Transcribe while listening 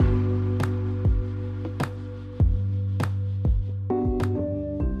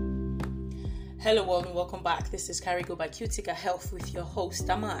Hello world and welcome back. This is Carigo by Cutica Health with your host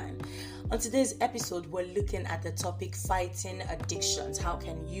Aman. On today's episode, we're looking at the topic fighting addictions. How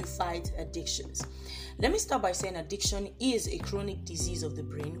can you fight addictions? Let me start by saying addiction is a chronic disease of the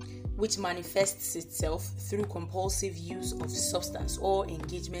brain which manifests itself through compulsive use of substance or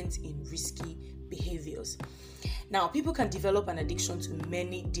engagement in risky behaviors. Now, people can develop an addiction to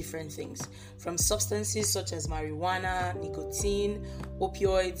many different things, from substances such as marijuana, nicotine,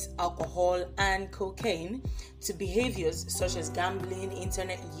 opioids, alcohol, and cocaine, to behaviors such as gambling,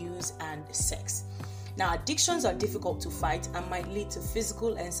 internet use, and sex. Now, addictions are difficult to fight and might lead to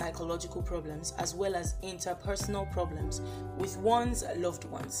physical and psychological problems as well as interpersonal problems with one's loved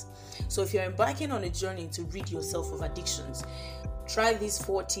ones. So if you're embarking on a journey to rid yourself of addictions, try these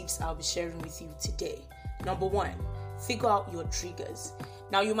 4 tips I'll be sharing with you today. Number 1, figure out your triggers.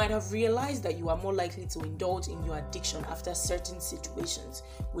 Now, you might have realized that you are more likely to indulge in your addiction after certain situations,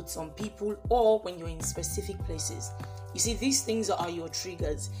 with some people, or when you're in specific places. You see, these things are your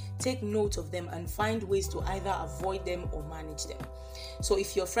triggers. Take note of them and find ways to either avoid them or manage them. So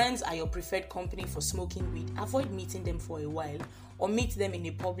if your friends are your preferred company for smoking weed, avoid meeting them for a while or meet them in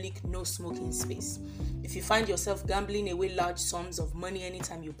a public no smoking space. If you find yourself gambling away large sums of money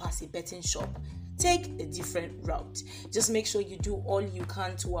anytime you pass a betting shop, take a different route. Just make sure you do all you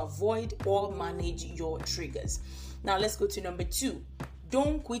can to avoid or manage your triggers. Now let's go to number 2.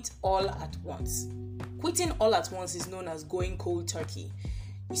 Don't quit all at once. Quitting all at once is known as going cold turkey.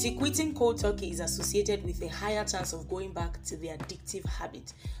 You see, quitting cold turkey is associated with a higher chance of going back to the addictive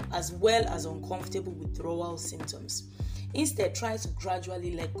habit, as well as uncomfortable withdrawal symptoms. Instead, try to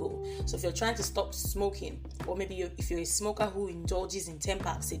gradually let go. So if you're trying to stop smoking, or maybe if you're a smoker who indulges in 10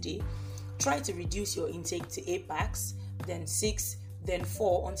 packs a day, try to reduce your intake to 8 packs, then 6, then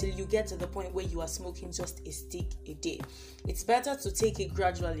 4, until you get to the point where you are smoking just a stick a day. It's better to take it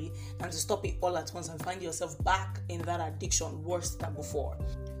gradually than to stop it all at once and find yourself back in that addiction worse than before.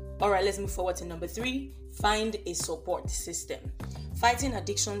 Alright, let's move forward to number 3. Find a support system. Fighting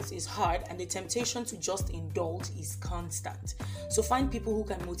addictions is hard and the temptation to just indulge is constant. So find people who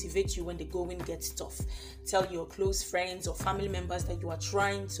can motivate you when the going gets tough. Tell your close friends or family members that you are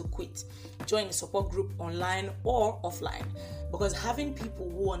trying to quit. Join a support group online or offline, because having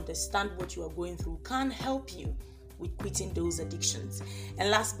people who understand what you are going through can help you with quitting those addictions. And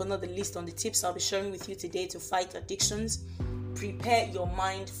last but not the least, on the tips I'll be sharing with you today to fight addictions, prepare your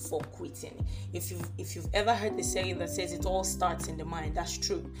mind for quitting. If you've ever heard the saying that says it all starts in the mind, that's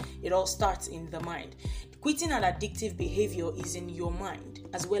true. It all starts in the mind. Quitting an addictive behavior is in your mind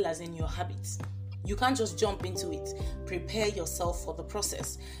as well as in your habits. You can't just jump into it. Prepare yourself for the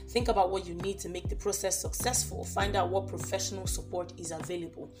process. Think about what you need to make the process successful. Find out what professional support is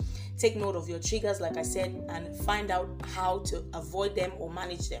available. Take note of your triggers, like I said, and find out how to avoid them or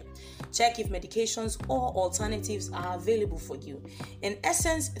manage them. Check if medications or alternatives are available for you. In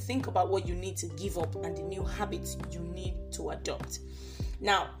essence, think about what you need to give up and the new habits you need to adopt.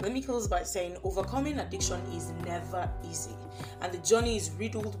 Now, let me close by saying overcoming addiction is never easy, and the journey is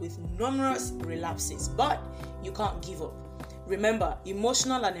riddled with numerous relapses, but you can't give up. Remember,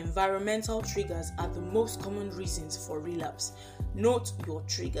 emotional and environmental triggers are the most common reasons for relapse. Note your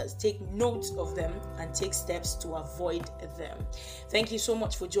triggers, take note of them, and take steps to avoid them. Thank you so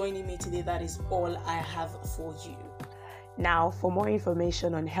much for joining me today. That is all I have for you. Now, for more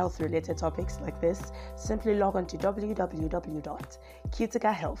information on health-related topics like this, simply log on to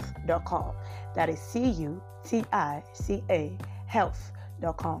www.cuticahealth.com. That is CUTICA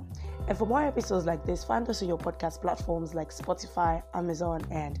health.com. And for more episodes like this, find us on your podcast platforms like Spotify, Amazon,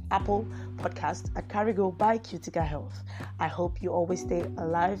 and Apple Podcasts at Carigo by Cutica Health. I hope you always stay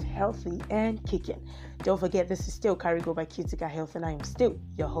alive, healthy, and kicking. Don't forget, this is still Carigo by Cutica Health, and I am still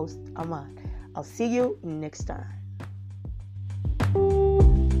your host, Aman. I'll see you next time.